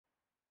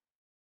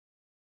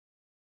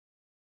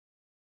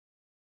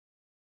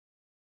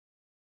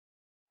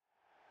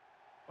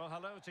Well,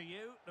 hello to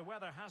you. The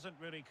weather hasn't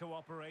really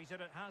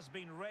cooperated. It has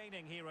been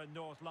raining here in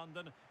North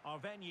London. Our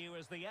venue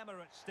is the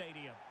Emirates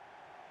Stadium.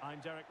 I'm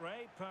Derek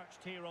Ray,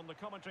 perched here on the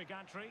commentary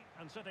gantry,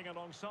 and sitting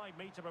alongside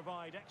me to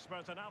provide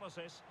expert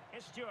analysis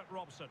is Stuart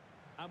Robson.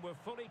 And we're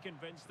fully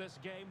convinced this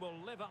game will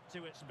live up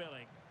to its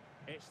billing.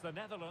 It's the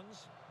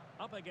Netherlands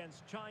up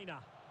against China.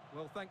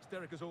 Well, thanks,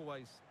 Derek, as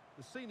always.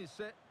 The scene is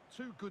set.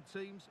 Two good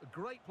teams, a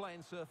great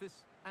playing surface,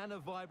 and a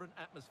vibrant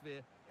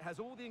atmosphere. It has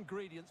all the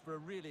ingredients for a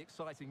really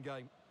exciting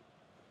game.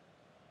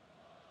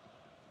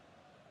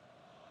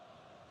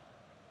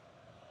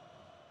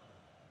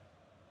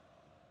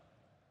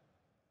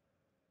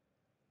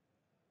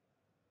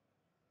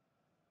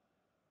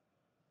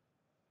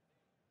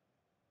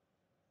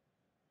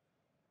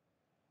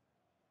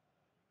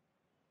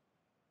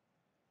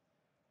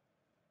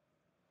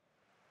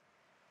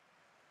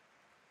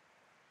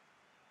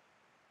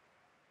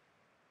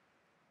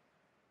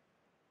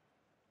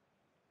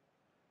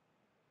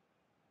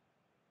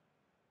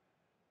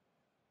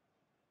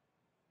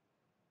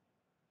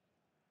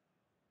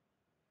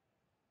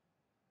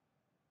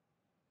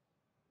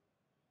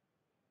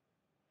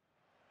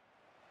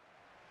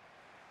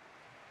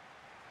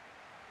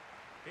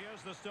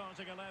 Here's the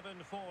starting 11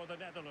 for the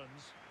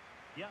Netherlands.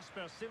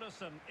 Jasper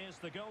Cillessen is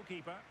the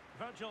goalkeeper.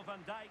 Virgil van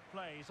Dijk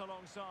plays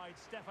alongside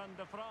Stefan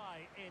de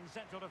Vrij in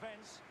central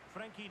defence.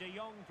 Frenkie de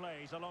Jong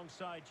plays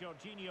alongside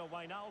Jorginho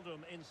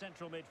Wijnaldum in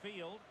central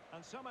midfield.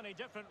 And so many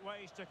different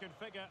ways to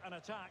configure an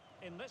attack.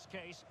 In this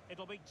case,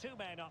 it'll be two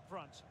men up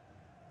front.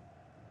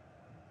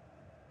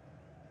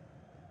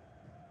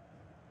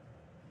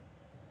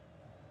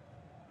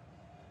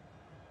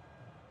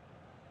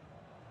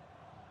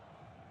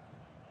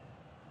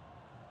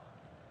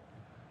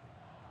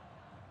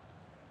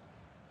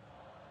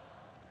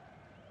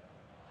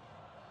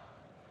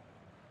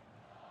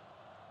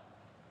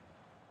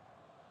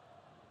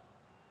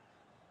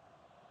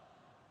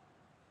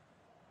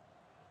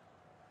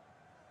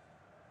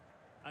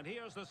 And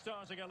here's the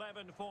starting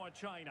 11 for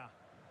China.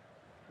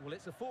 Well,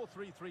 it's a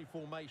 4-3-3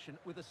 formation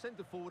with a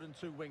centre-forward and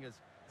two wingers.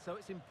 So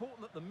it's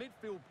important that the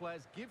midfield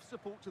players give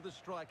support to the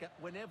striker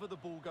whenever the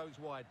ball goes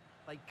wide.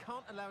 They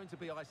can't allow him to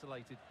be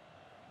isolated.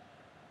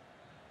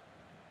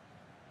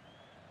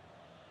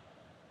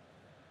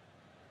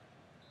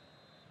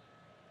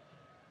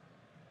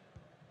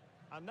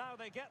 And now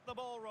they get the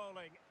ball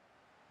rolling.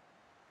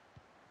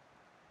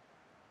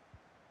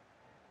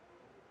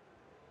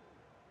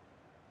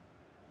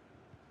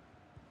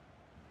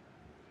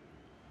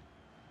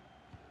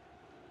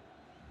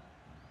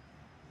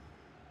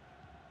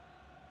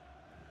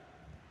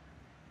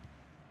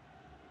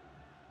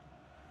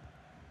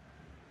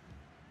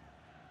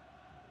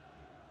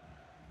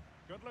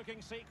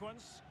 Good-looking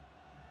sequence.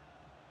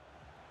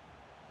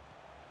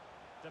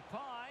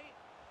 Depay.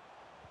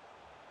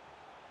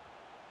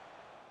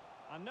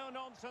 And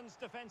no-nonsense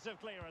defensive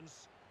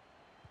clearance.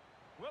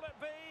 Will it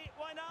be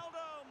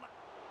Wijnaldum?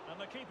 And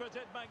the keeper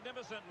did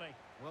magnificently.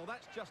 Well,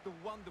 that's just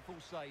a wonderful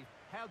save.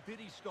 How did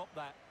he stop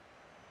that?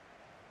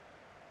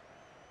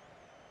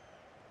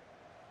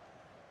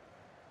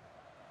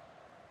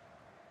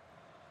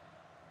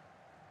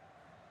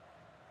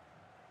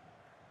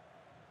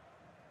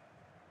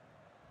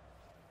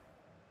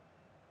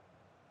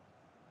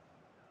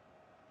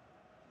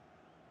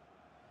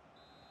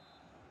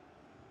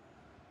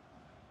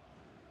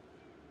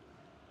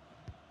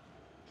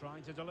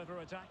 Trying to deliver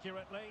it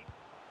accurately.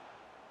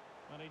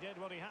 And he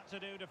did what he had to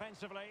do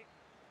defensively.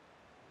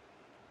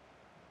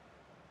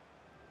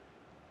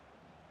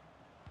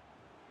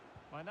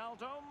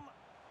 Wijnaldum.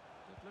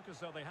 It looked as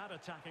though they had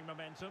attacking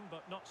momentum,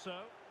 but not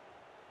so.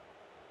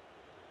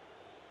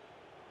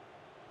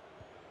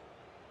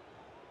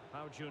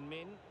 Hao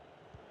Jun-min.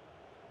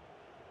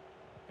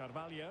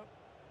 Carvalho.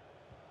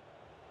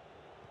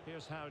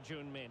 Here's Hao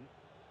Jun-min.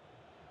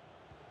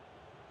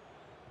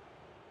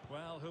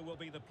 Well, who will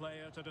be the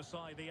player to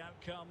decide the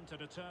outcome, to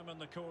determine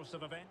the course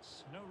of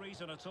events? No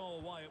reason at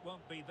all why it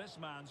won't be this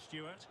man,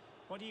 Stuart.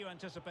 What do you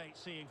anticipate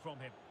seeing from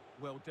him?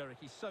 Well, Derek,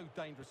 he's so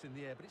dangerous in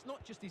the air, but it's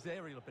not just his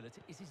aerial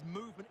ability, it's his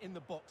movement in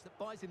the box that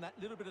buys him that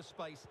little bit of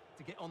space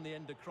to get on the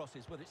end of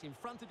crosses. Whether it's in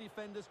front of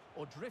defenders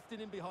or drifting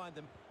in behind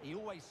them, he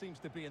always seems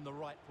to be in the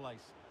right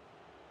place.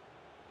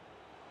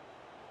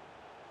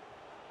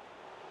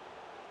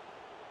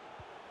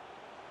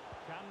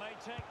 Can they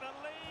take the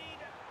lead?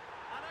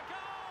 And a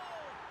goal!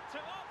 To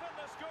open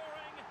the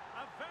scoring,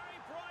 a very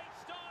bright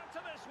start to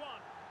this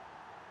one.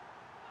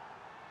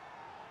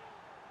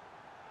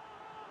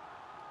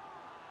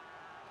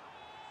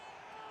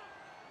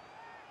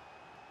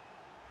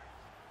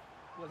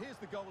 Well, here's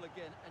the goal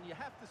again, and you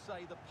have to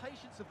say the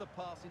patience of the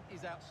passing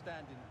is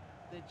outstanding.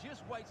 They're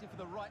just waiting for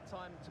the right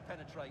time to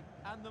penetrate,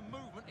 and the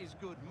movement is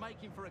good,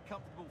 making for a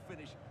comfortable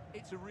finish.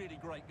 It's a really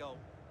great goal.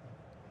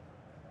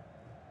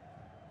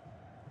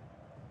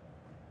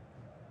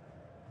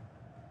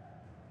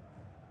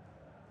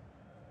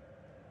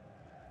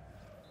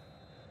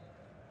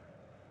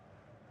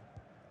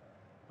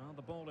 Well,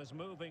 the ball is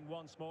moving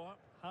once more.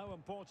 How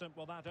important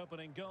will that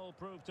opening goal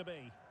prove to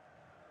be?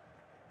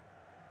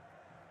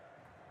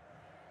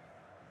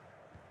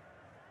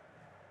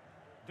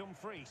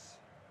 Dumfries.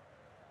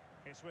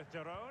 It's with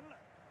Derone.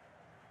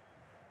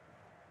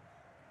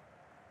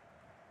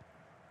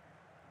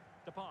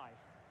 Depay.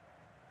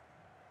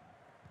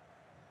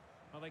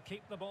 Well, they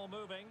keep the ball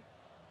moving.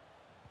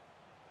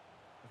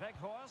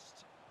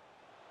 Weghorst.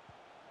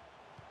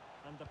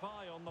 And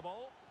Depay on the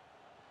ball.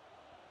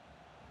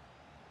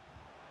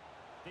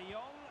 De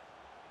Jong.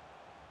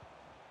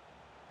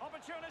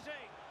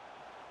 Opportunity.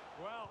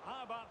 Well,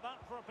 how about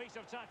that for a piece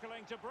of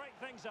tackling to break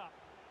things up?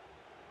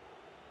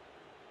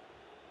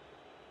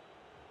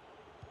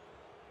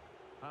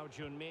 How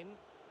Jun-min.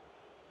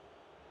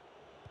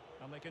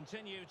 And they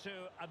continue to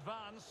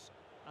advance.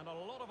 And a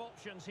lot of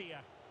options here.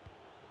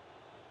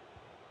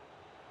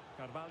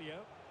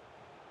 Carvalho.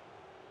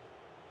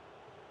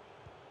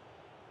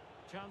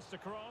 Chance to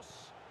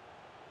cross.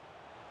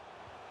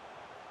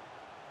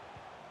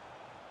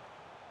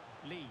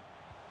 Lee.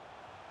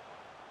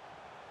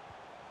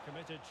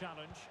 Committed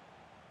challenge.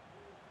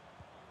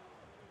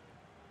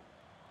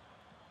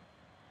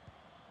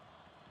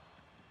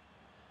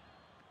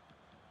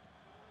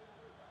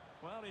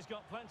 Well, he's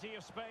got plenty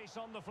of space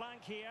on the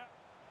flank here.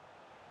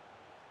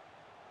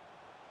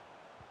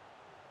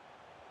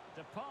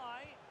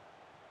 Depay.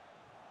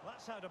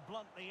 That's how to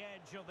blunt the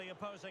edge of the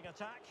opposing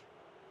attack.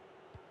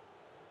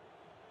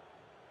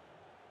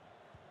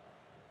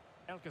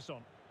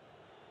 Elkeson.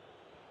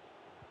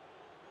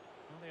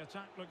 Well, the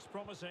attack looks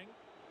promising.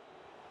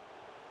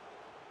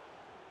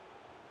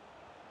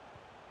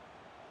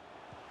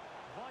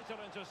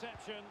 Vital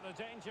interception. The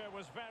danger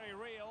was very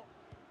real.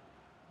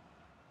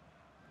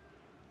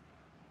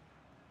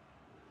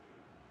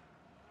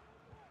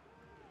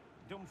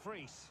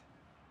 Dumfries.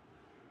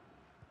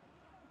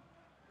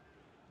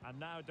 And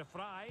now De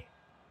Vrij.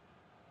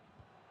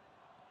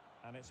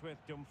 And it's with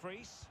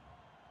Dumfries.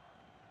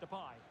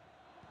 Depay.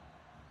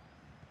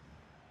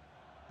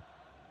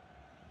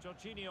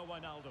 Jorginho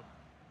Wijnaldum.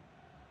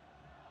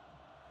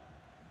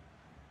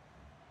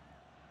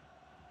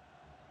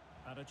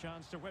 And a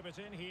chance to whip it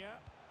in here.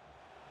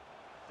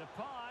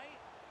 Depay.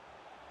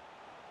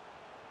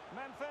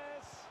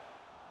 Memphis.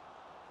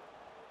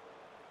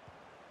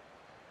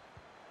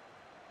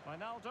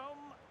 Wijnaldum.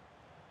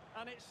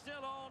 And it's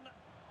still on.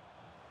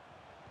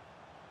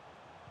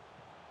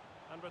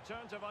 And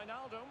return to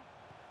Wijnaldum.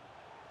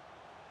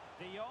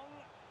 De Jong.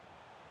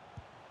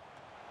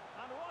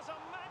 And what a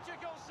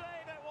magical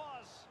save it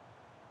was!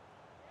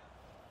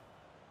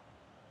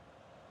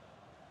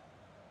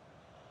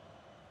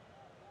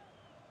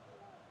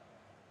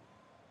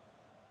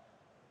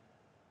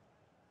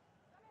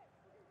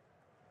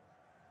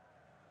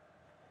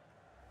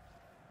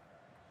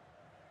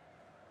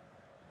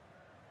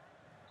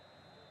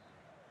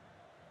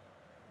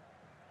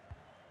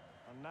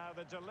 And now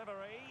the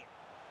delivery.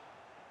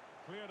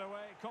 Cleared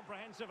away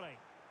comprehensively.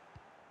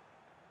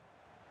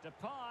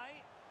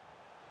 Depay.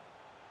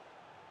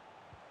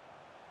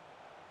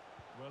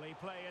 Will he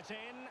play it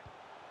in?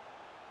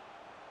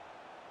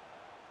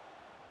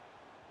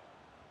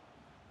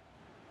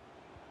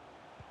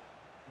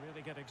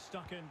 Really getting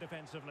stuck in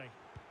defensively.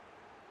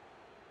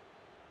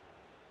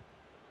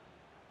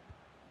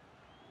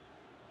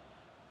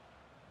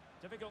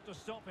 Difficult to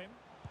stop him.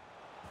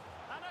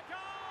 And a goal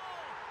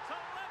to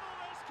level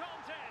this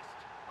contest.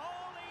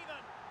 All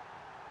even.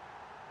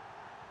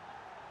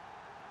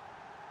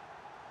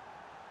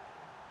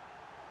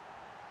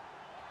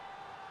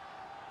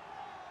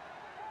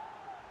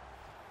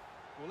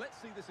 Well, let's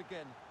see this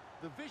again.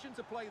 The vision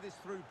to play this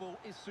through ball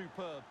is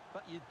superb,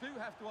 but you do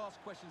have to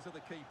ask questions of the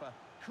keeper.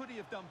 Could he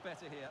have done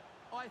better here?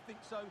 I think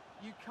so.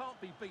 You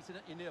can't be beaten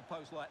at your near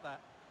post like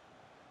that.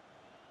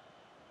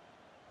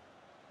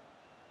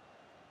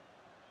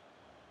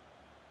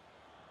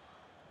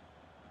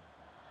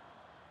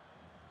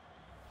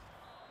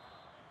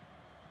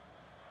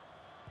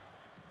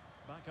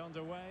 Back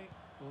underway,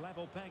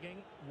 level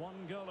pegging, 1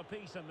 goal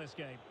apiece in this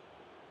game.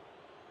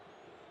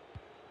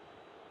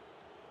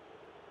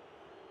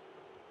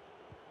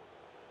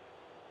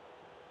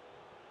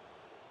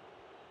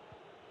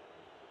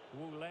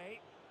 Woolley.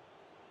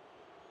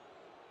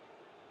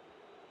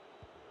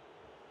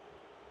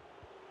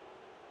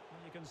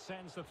 Well, you can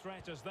sense the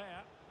threat is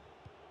there.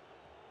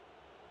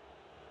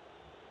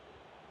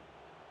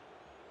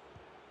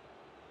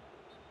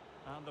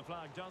 And the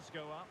flag does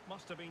go up.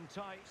 Must have been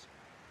tight.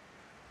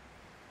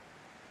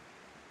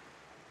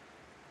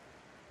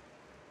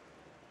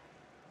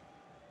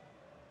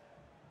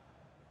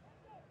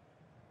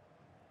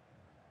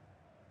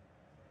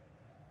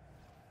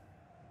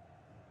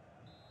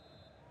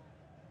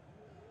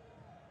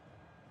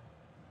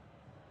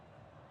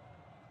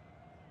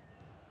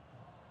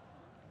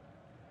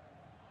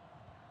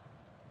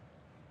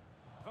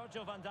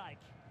 Virgil van Dijk.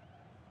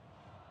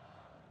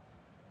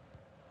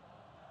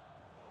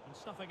 And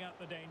snuffing out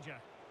the danger.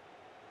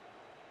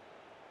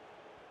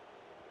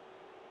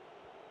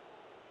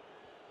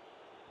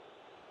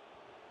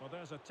 Well,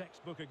 there's a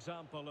textbook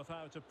example of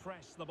how to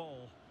press the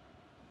ball.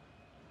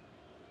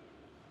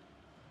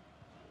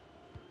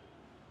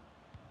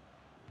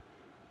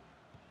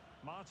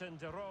 Martin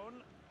de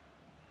Roon.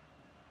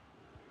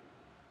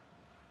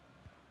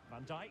 Van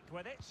Van Dijk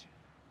with it.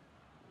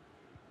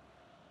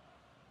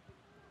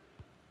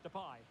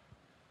 Depay.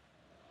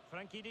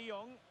 Frankie de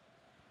Jong.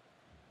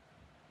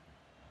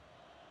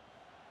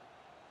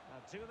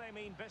 Do they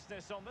mean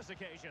business on this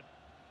occasion?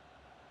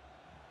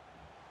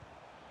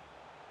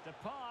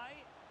 Depay.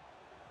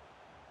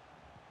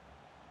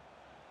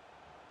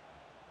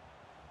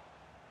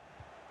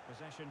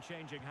 Possession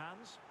changing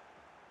hands.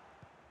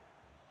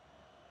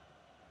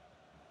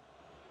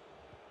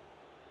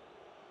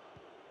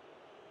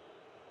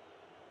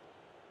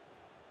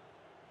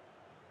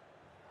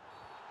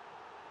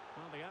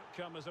 Well, the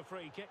outcome is a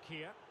free kick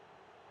here.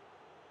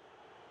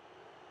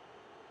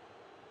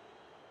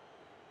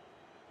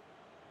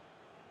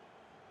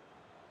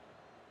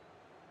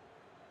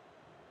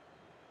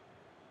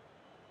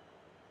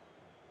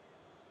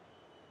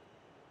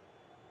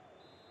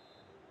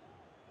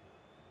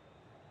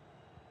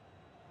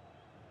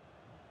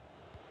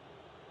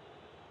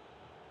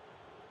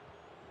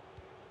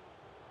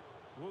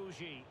 Wu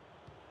Ji.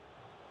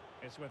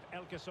 It's with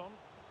Elkeson.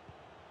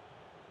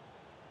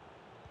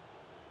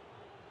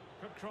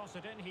 Could cross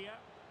it in here.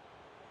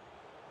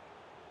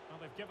 Well,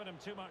 they've given him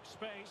too much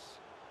space.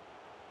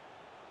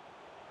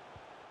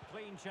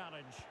 Clean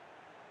challenge.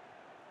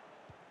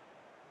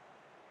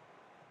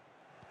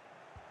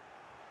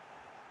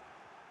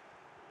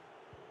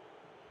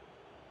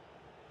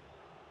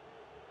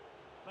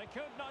 They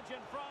could nudge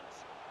in front.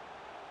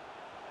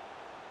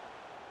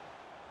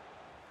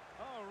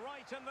 Oh,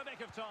 right in the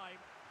nick of time.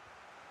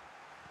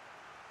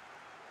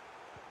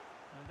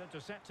 And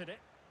intercepted it.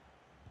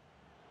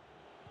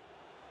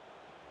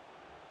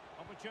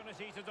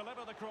 Opportunity to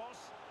deliver the cross.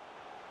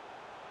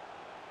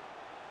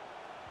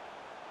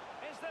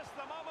 Is this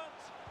the moment?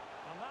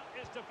 And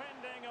that is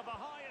defending of the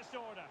highest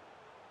order.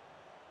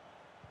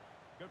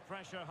 Good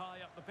pressure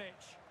high up the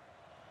pitch.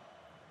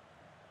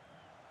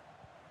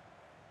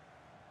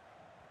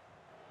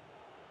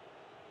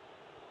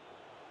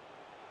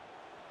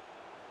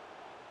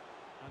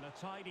 And a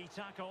tidy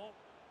tackle.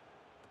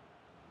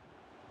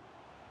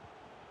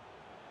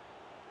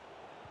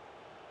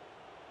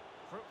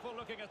 Fruitful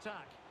looking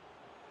attack.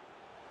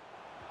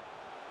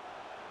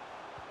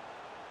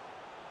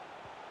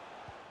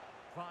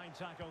 Fine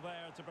tackle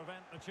there to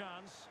prevent the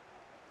chance.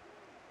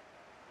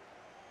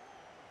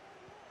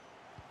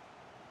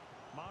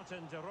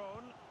 Martin de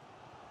Roon.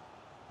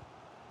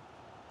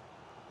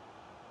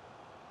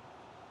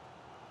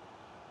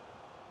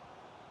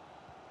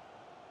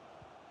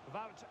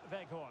 Wout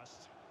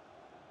Weghorst.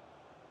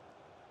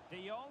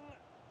 De Jong,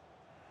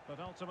 but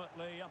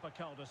ultimately up a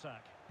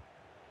cul-de-sac.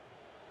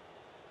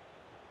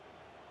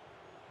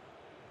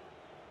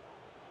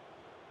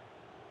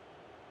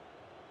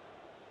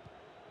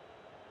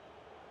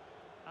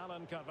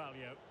 Alan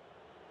Carvalho.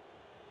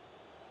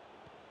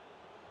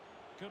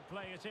 Could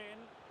play it in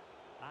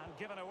and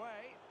given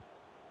away.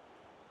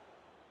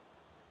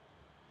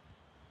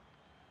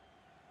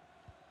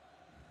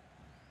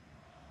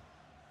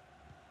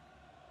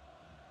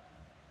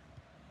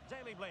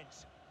 Daily Blind.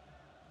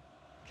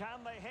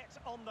 Can they hit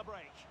on the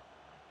break?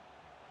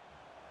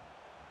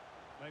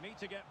 They need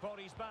to get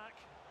bodies back.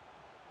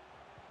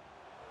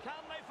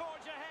 Can they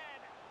forge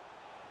ahead?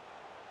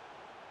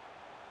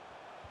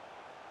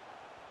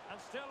 And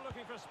still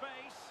looking for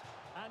space,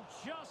 and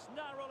just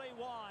narrowly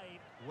wide.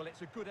 Well,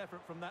 it's a good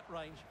effort from that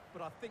range,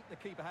 but I think the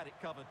keeper had it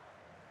covered.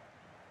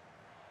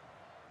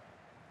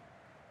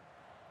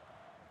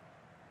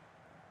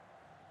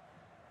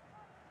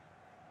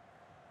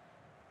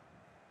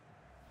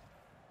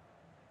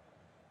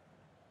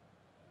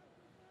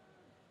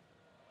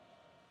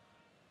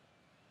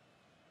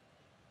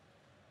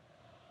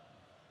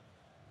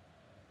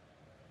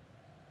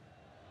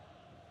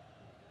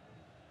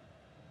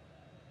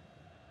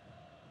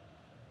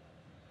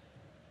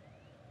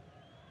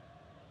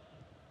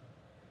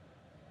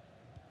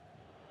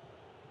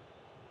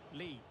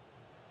 Lee.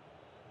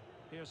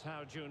 Here's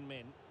Hao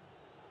Jun-min.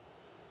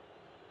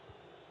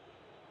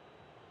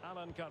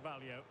 Alan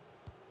Carvalho.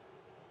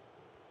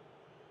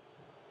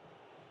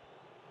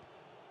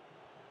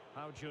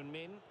 Hao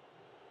Jun-min.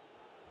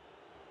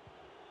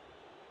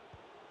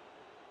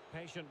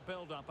 Patient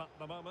build-up at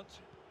the moment.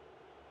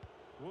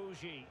 Wu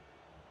Ji.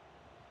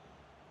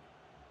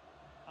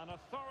 An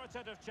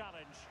authoritative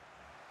challenge.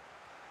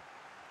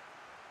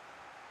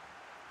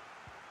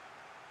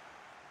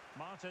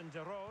 Martin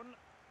de Roon.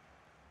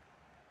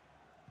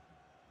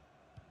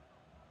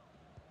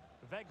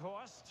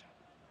 Weghorst.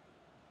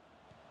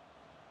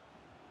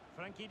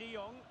 Frankie de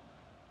Jong.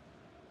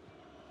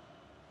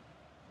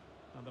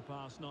 And the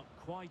pass not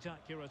quite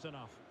accurate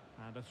enough.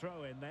 And a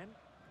throw in then.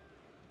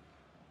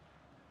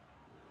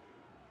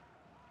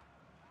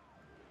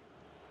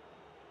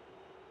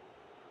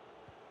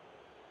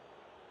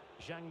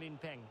 Zhang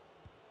Linpeng.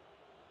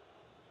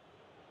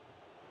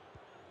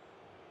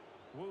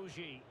 Wu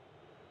Ji.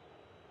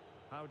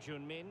 Hao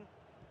Jun-min.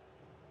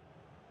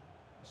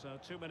 So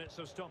 2 minutes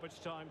of stoppage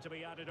time to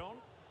be added on.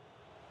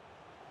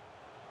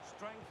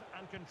 Strength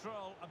and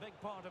control, a big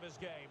part of his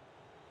game.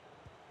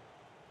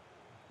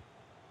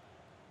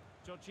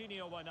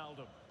 Jorginho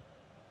Wijnaldum.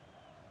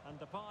 And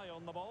Depay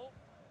on the ball.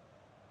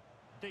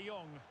 De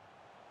Jong.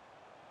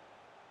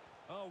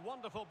 Oh,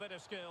 wonderful bit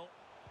of skill.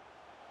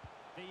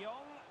 De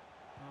Jong.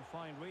 A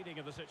fine reading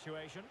of the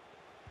situation.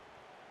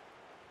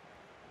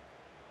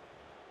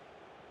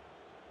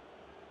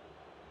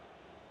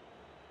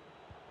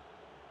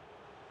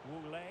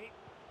 Wooley.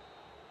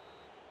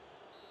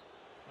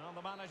 Well,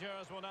 the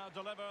managers will now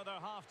deliver their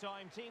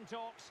half-time team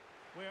talks.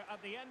 We're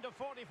at the end of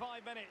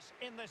 45 minutes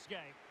in this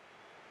game.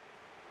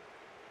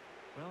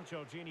 Well,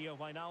 Jorginho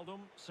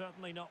Wijnaldum,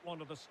 certainly not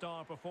one of the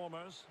star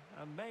performers,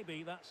 and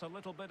maybe that's a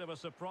little bit of a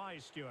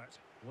surprise, Stuart.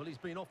 Well, he's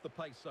been off the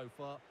pace so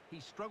far.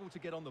 He's struggled to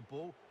get on the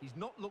ball, he's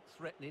not looked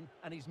threatening,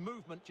 and his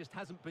movement just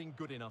hasn't been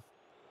good enough.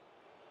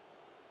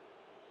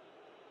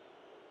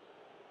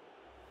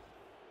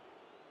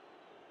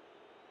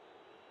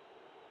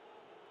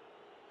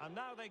 And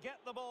now they get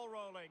the ball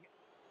rolling.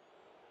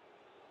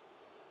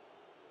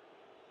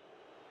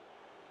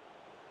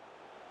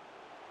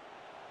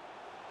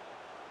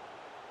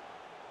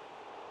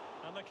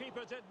 And the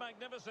keeper did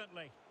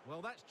magnificently.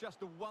 Well, that's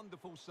just a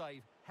wonderful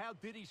save. How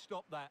did he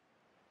stop that?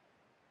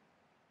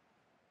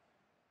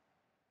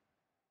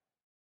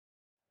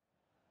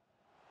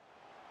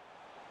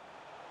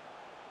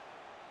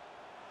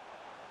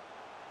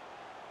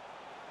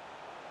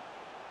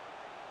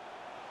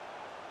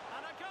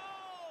 And a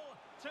goal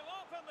to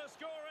open the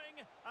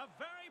scoring. A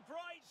very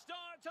bright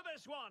start to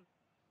this one.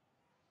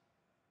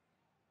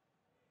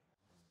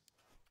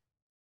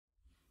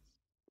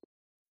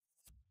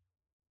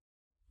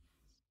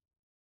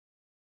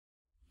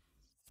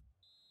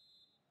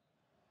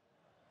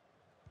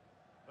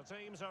 The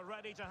teams are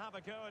ready to have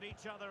a go at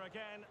each other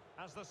again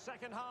as the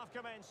second half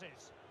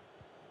commences.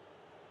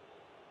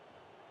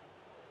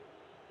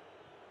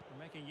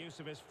 Making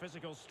use of his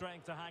physical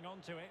strength to hang on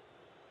to it.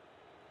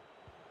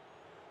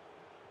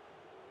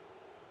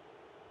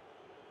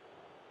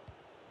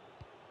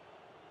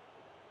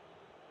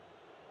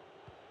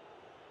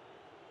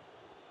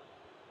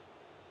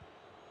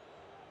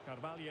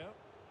 Carvalho.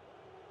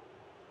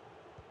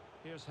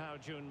 Here's Hao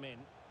Jun-min.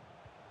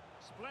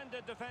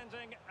 Splendid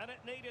defending, and it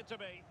needed to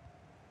be.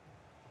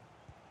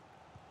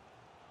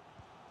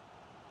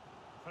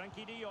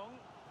 Frankie de Jong.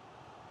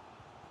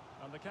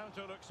 And the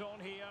counter looks on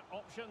here.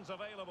 Options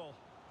available.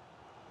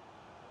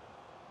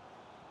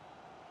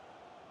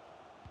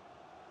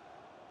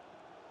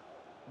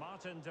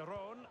 Martin de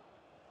Roon.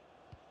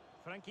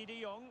 Frankie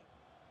de Jong.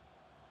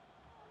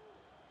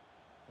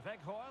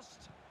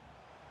 Weghorst.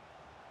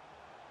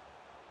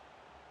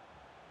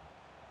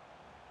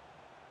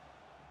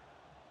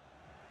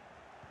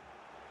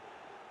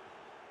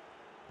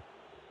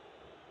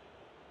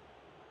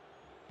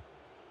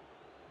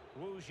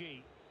 Wu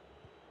Ji.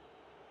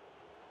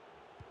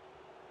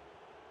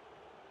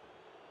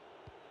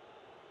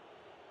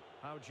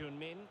 Hao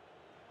Jun-min.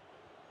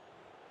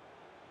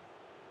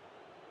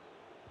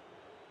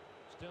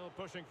 Still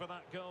pushing for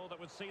that goal that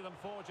would see them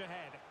forge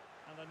ahead.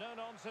 And the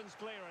no-nonsense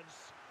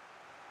clearance.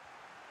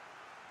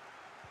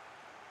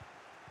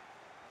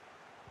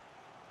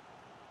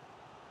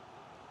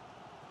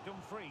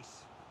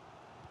 Dumfries.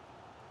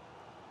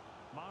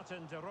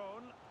 Martin de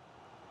Roon.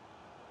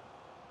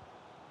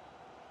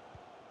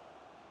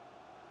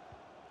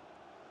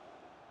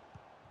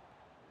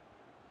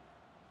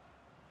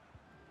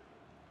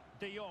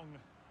 De Jong.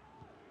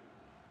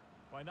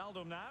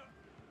 Wijnaldum now.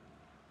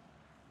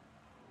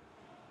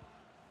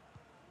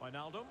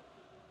 Wijnaldum.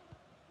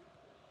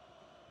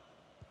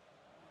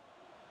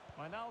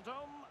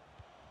 Wijnaldum.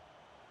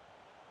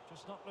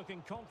 Just not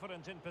looking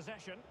confident in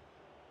possession.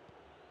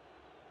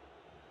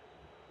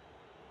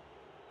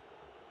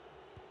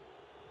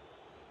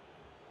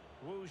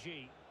 Wu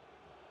Ji.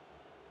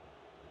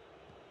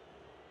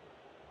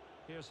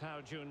 Here's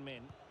Hao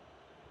Jun-min.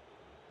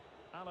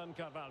 Alan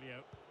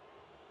Carvalho.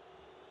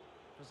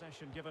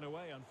 Possession given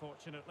away,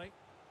 unfortunately.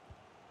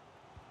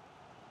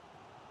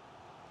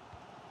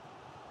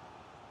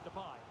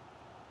 Depay.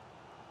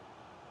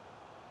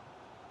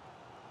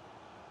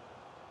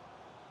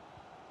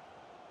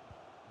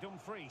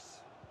 Dumfries.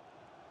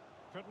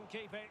 Couldn't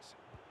keep it.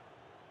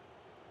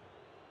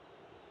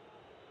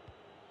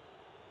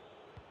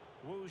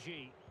 Wu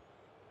Ji.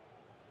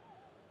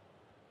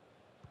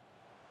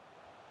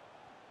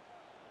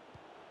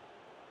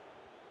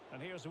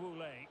 And here's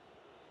Wooley.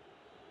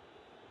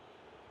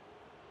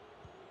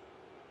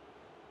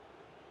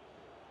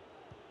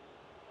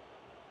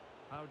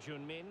 Hao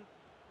Jun-min.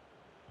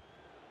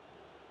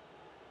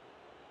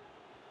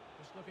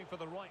 Just looking for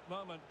the right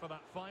moment for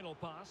that final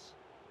pass.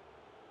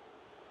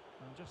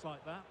 And just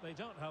like that, they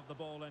don't have the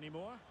ball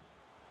anymore.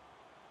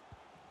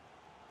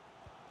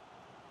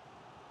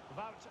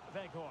 Wout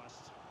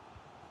Weghorst.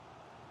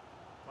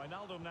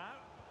 Wijnaldum now.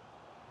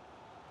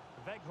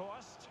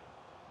 Weghorst.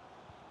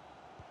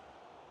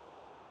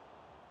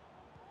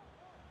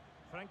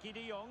 Frankie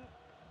de Jong.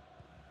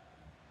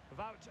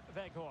 Wout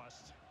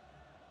Weghorst.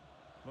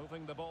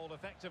 Moving the ball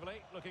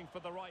effectively, looking for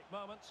the right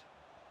moment.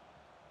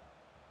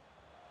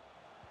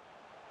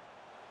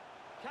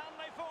 Can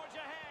they forge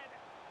ahead?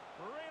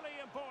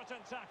 Really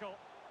important tackle.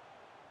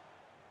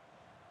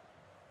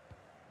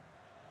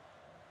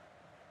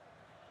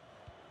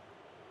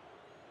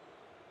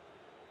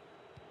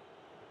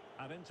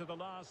 And into the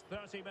last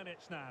 30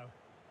 minutes now.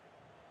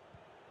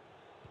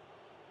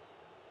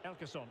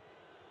 Elkison.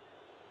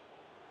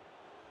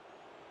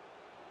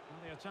 Well,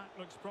 the attack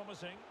looks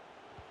promising.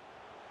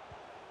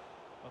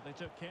 But they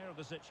took care of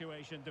the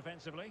situation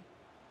defensively.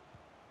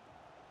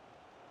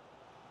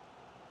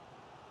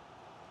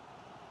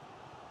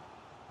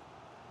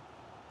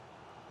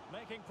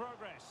 Making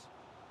progress.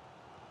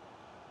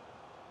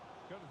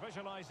 Good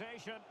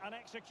visualization and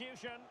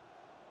execution.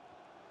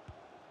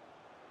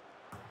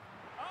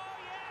 Oh,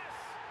 yes!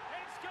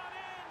 It's gone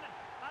in!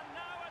 And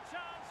now a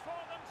chance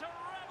for them to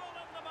revel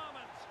in the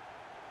moment.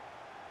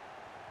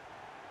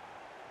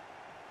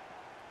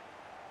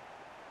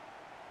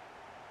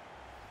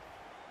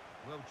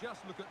 Well,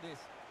 just look at this.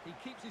 He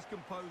keeps his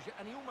composure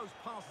and he almost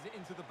passes it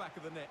into the back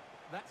of the net.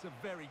 That's a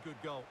very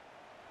good goal.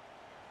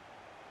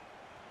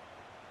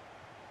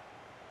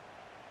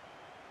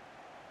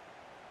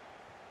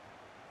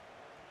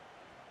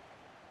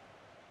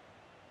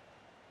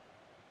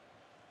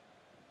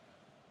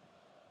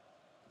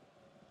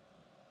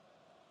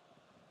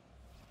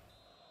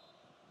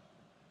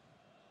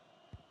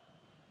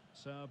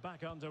 So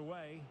back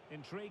underway.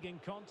 Intriguing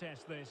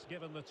contest this,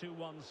 given the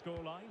 2-1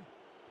 scoreline.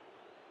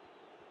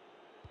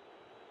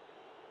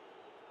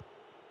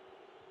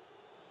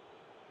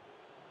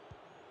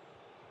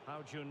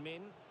 How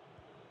Jun-min.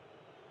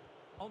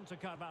 On to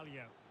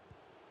Carvalho.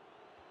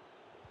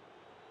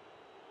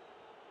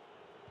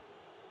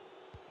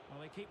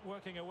 Well, they keep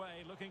working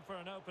away, looking for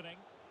an opening.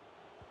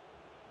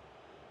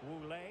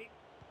 Wu Lei.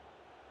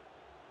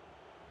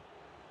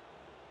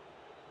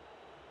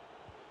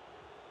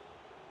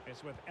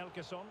 It's with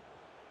Elkison.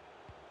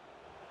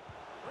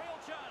 Real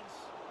chance.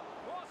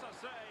 What a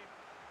save.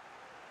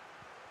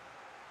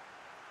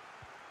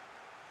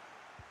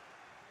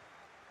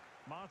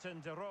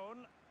 Martin de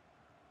Roon.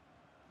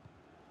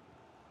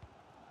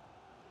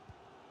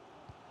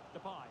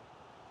 Depay.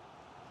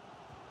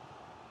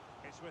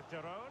 It's with de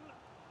Roon.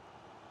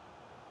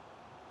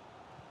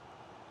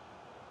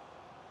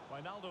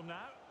 Wijnaldum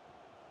now.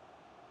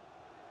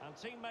 And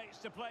teammates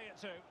to play it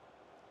to.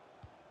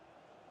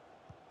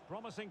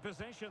 Promising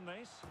position,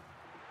 this.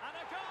 And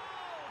a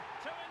goal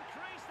to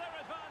increase their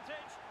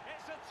advantage.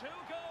 It's a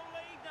 2-goal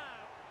lead now.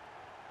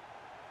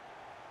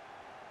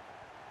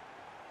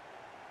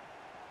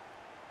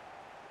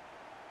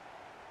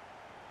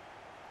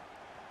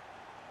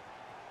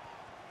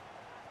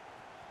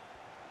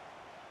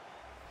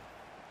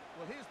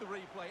 Well, here's the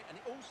replay, and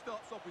it all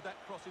starts off with that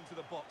cross into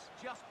the box,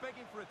 just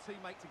begging for a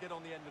teammate to get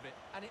on the end of it.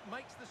 And it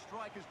makes the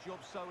striker's job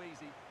so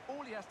easy.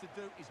 All he has to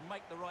do is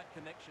make the right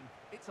connection.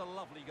 It's a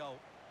lovely goal.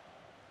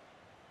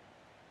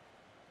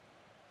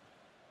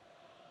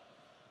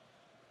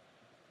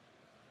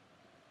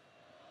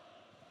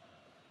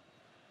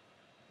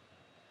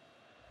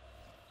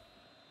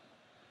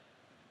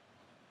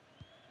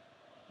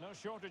 No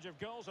shortage of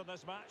goals in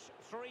this match.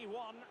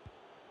 3-1.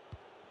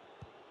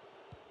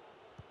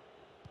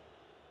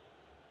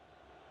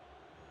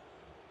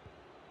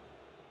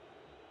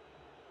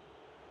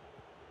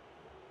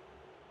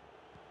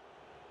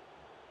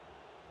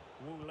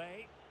 Wu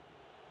Lei.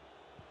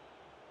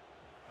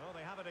 Oh,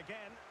 they have it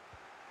again.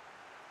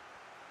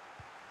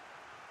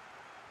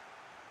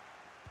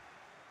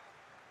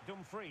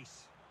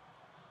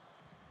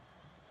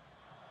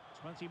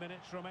 20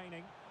 minutes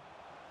remaining.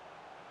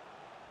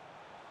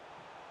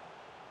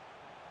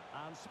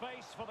 And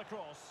space for the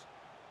cross.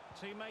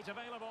 Teammate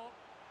available.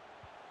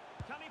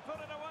 Can he put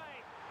it away?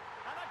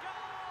 And a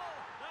goal!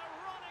 They're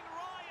running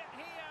riot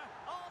here,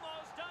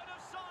 almost out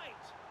of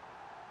sight.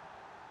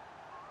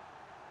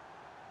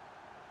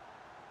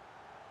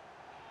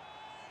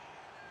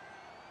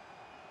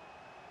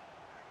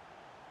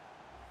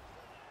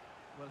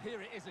 Well,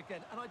 here it is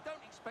again, and I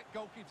don't expect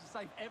goalkeepers to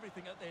save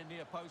everything at their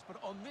near post, but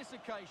on this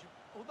occasion,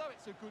 although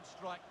it's a good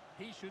strike,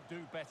 he should do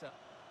better.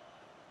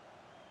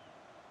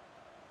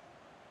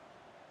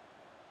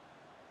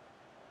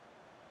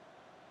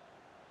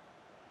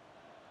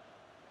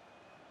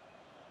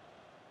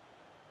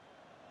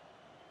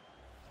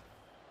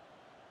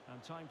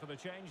 And time for the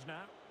change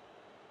now.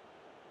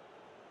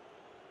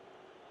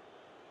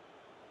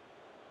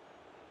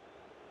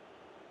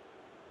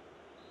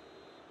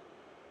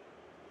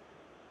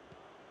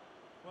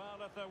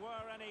 Well, if there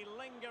were any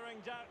lingering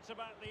doubts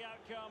about the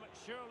outcome,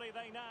 surely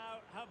they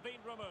now have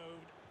been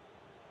removed.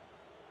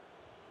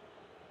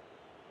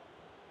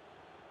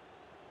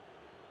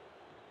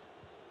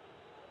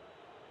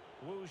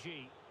 Wu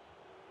Ji.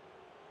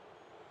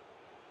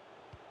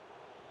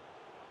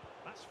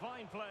 That's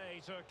fine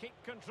play to keep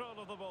control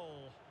of the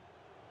ball.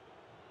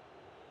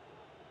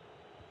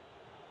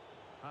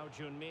 How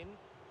Jun-min.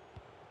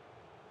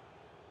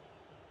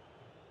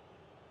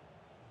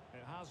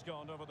 It has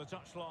gone over the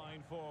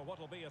touchline for what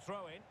will be a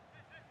throw-in.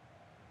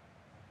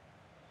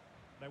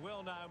 They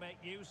will now make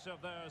use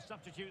of their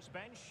substitutes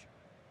bench.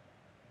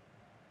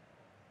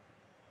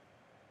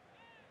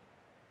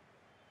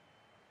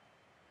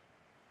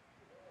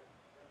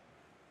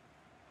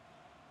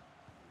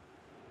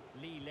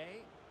 Li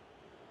Lei.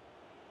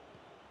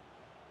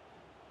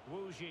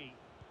 Wu Ji.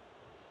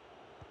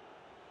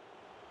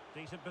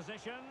 Decent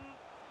position.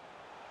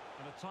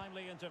 And a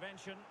timely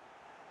intervention.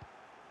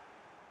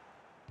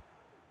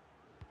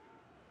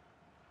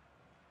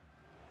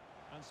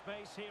 And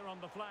space here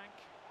on the flank.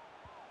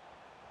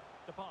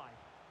 Depay.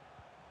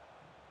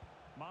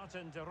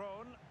 Martin de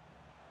Roon.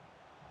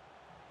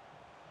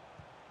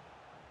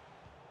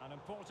 An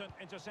important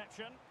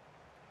interception.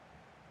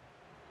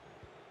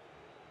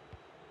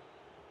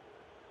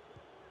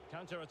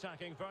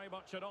 Counter-attacking, very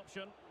much an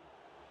option.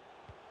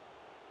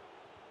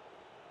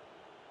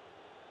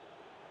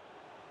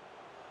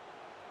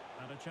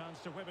 And a chance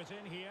to whip it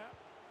in here.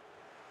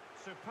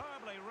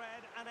 Superbly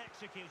read and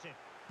executed.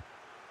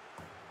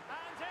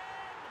 And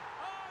in!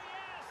 Oh,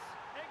 yes!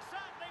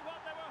 Exactly what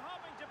they were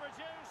hoping to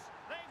produce.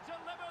 They've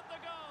delivered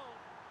the goal.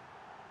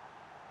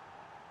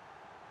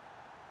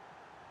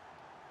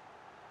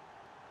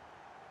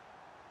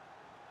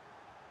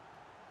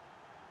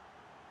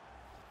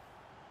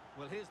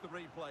 Well, here's the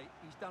replay.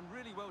 He's done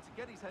really well to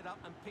get his head up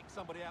and pick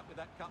somebody out with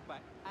that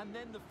cutback. And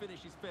then the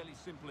finish is fairly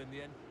simple in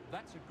the end.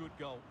 That's a good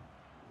goal.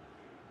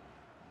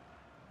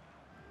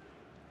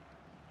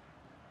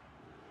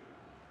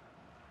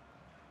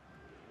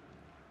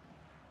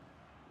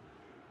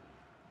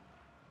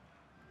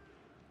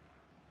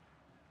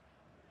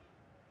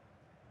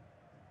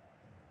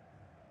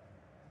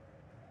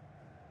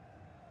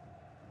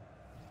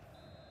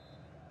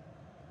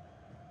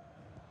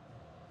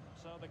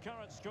 So the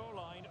current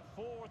scoreline,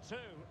 4-2.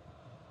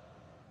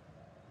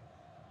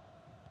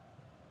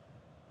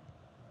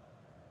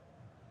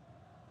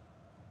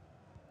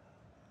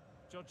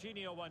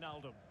 Jorginho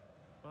Wijnaldum.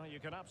 Well,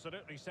 you can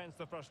absolutely sense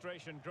the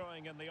frustration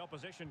growing in the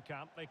opposition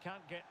camp. They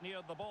can't get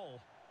near the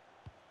ball.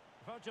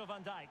 Virgil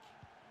van Dijk.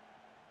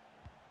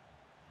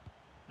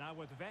 Now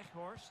with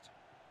Weghorst.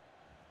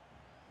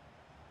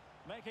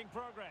 Making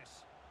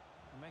progress.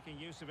 Making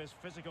use of his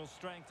physical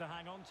strength to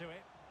hang on to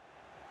it.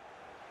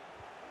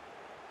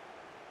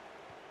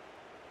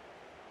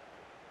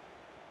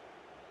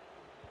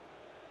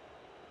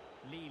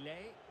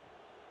 Lille.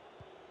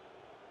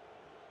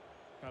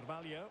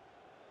 Carvalho.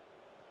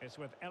 It's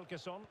with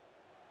Elkeson.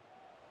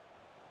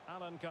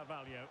 Alan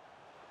Carvalho.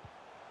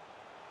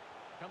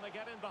 Can they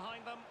get in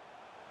behind them?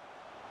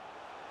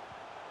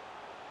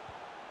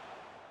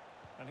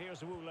 And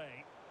here's Wu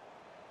Lei.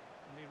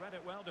 And he read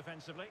it well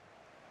defensively.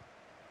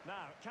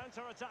 Now,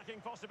 counter-attacking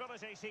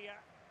possibilities here.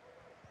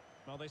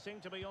 Well, they seem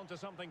to be onto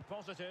something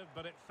positive,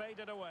 but it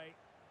faded away.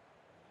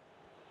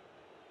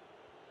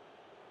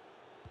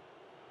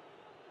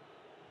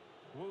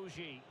 Wu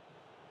Ji.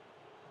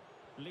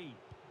 Li.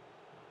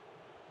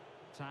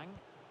 Tang.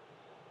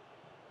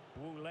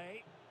 Wu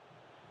Lei.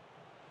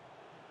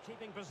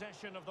 Keeping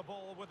possession of the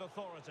ball with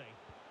authority.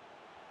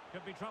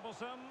 Could be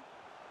troublesome.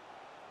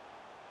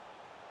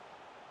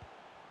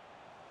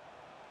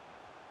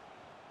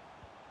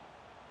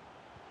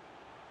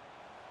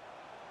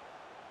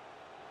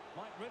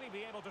 Might really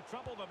be able to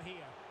trouble them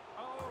here.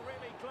 Oh,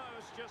 really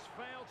close. Just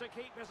failed to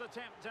keep his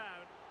attempt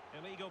down.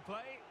 Illegal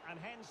play, and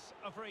hence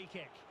a free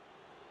kick.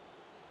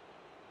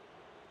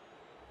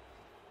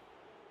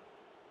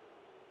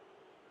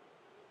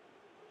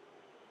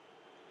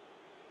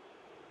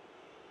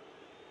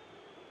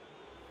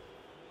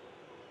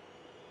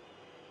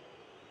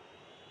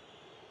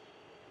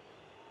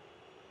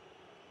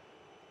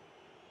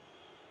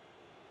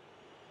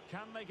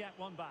 Can they get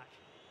one back?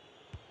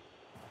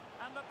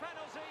 And the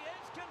penalty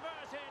is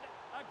converted.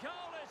 A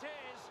goal it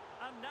is.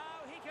 And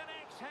now he can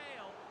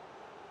exhale.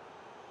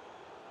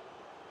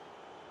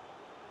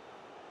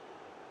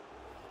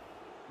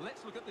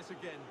 Let's look at this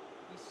again.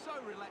 He's so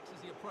relaxed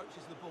as he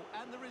approaches the ball.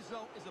 And the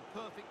result is a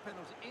perfect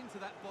penalty into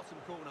that bottom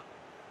corner.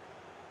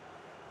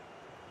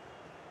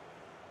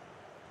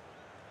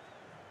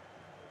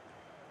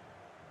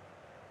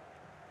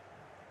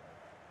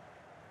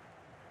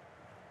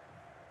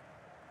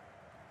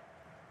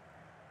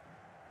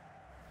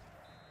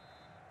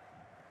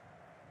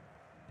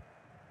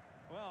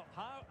 Well,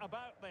 how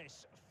about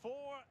this?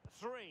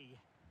 4-3.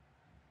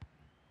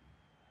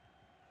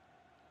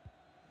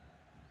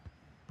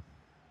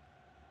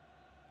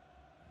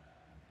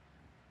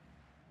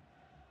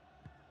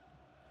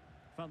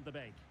 Van de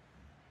Beek.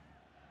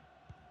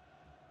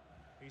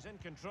 He's in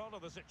control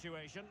of the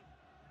situation.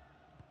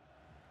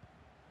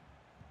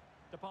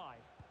 Depay.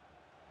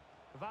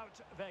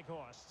 Wout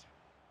Weghorst.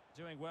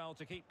 Doing well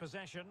to keep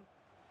possession.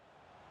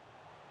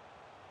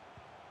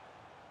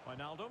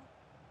 Wijnaldum.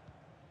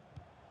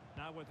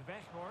 Now with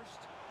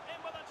Weghorst.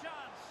 In with a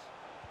chance.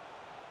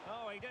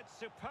 Oh, he did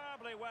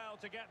superbly well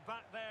to get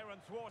back there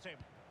and thwart him.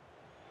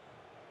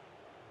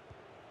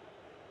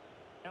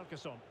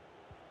 Elkeson.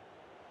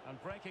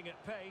 And breaking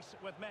at pace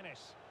with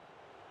menace.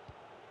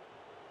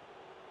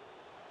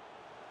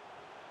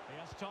 He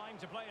has time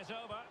to play it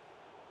over.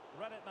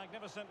 Read it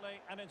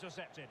magnificently and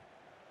intercepted.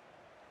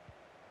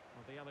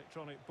 Well, the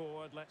electronic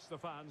board lets the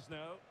fans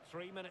know.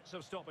 3 minutes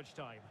of stoppage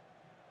time.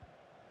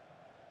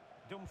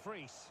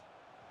 Dumfries.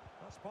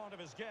 That's part of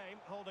his game,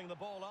 holding the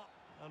ball up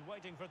and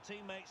waiting for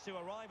teammates to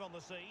arrive on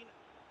the scene.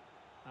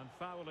 And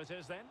foul it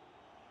is then.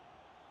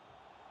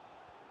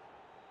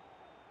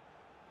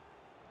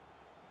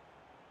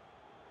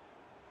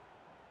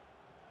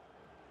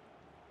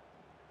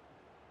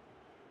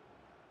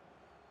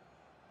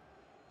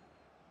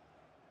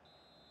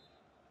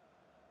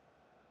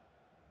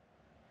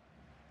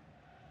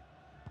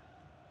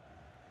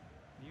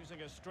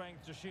 using his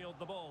strength to shield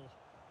the ball.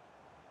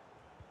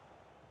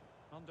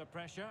 Under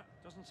pressure,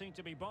 doesn't seem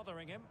to be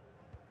bothering him.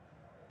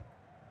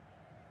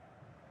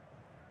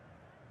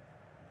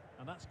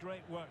 And that's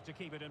great work to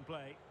keep it in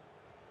play.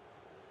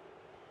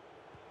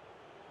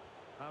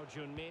 Bao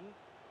Junmin.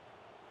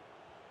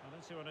 And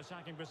into an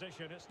attacking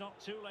position. It's not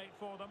too late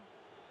for them.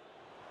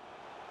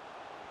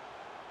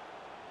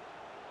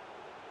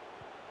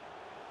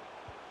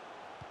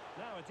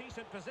 Now a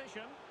decent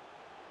position.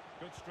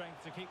 Good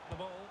strength to keep the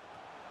ball.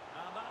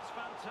 And that's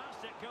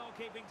fantastic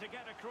goalkeeping to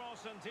get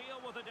across and deal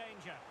with the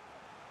danger.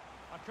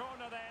 A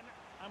corner then,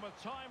 and with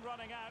time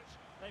running out,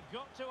 they've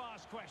got to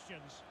ask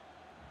questions.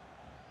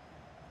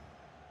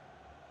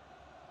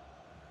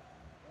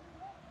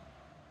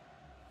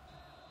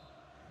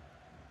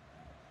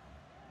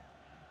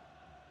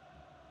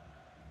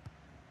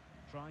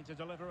 Trying to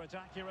deliver it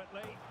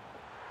accurately.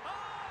 Oh,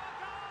 a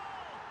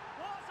goal!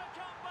 What a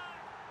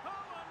comeback! Who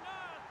on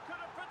earth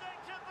could have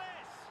predicted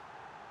this?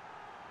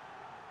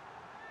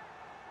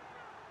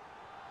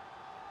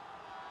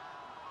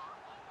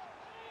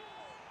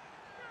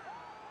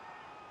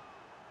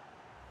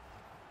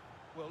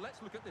 Well,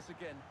 let's look at this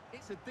again.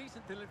 It's a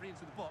decent delivery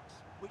into the box,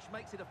 which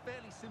makes it a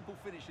fairly simple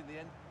finish in the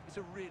end. It's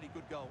a really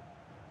good goal.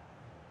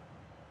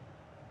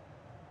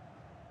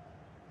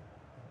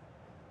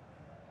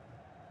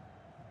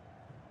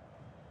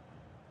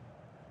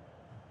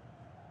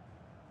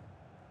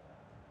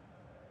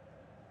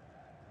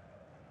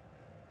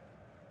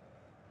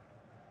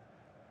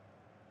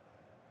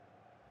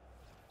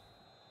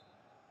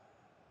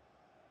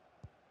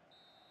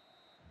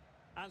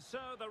 And so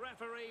the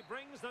referee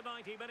brings the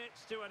 90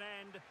 minutes to an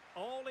end,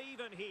 all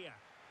even here.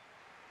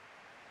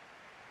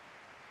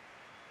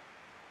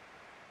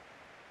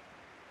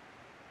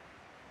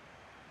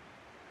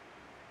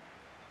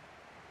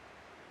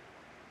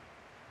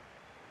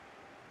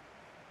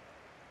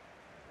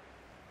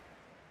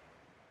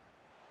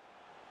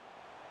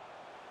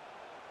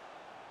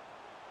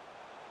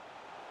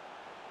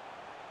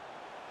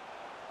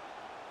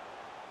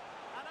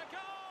 And a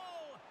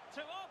goal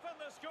to open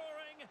the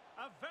scoring.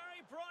 A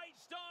very bright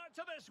start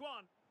to this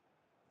one.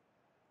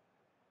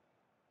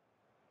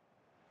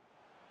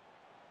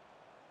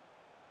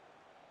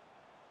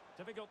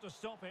 Difficult to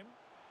stop him.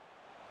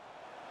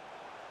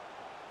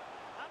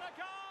 And a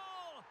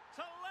goal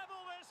to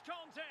level this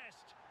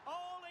contest.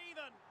 All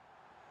even.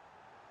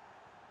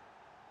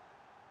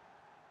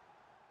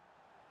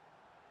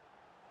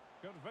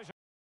 Good vision.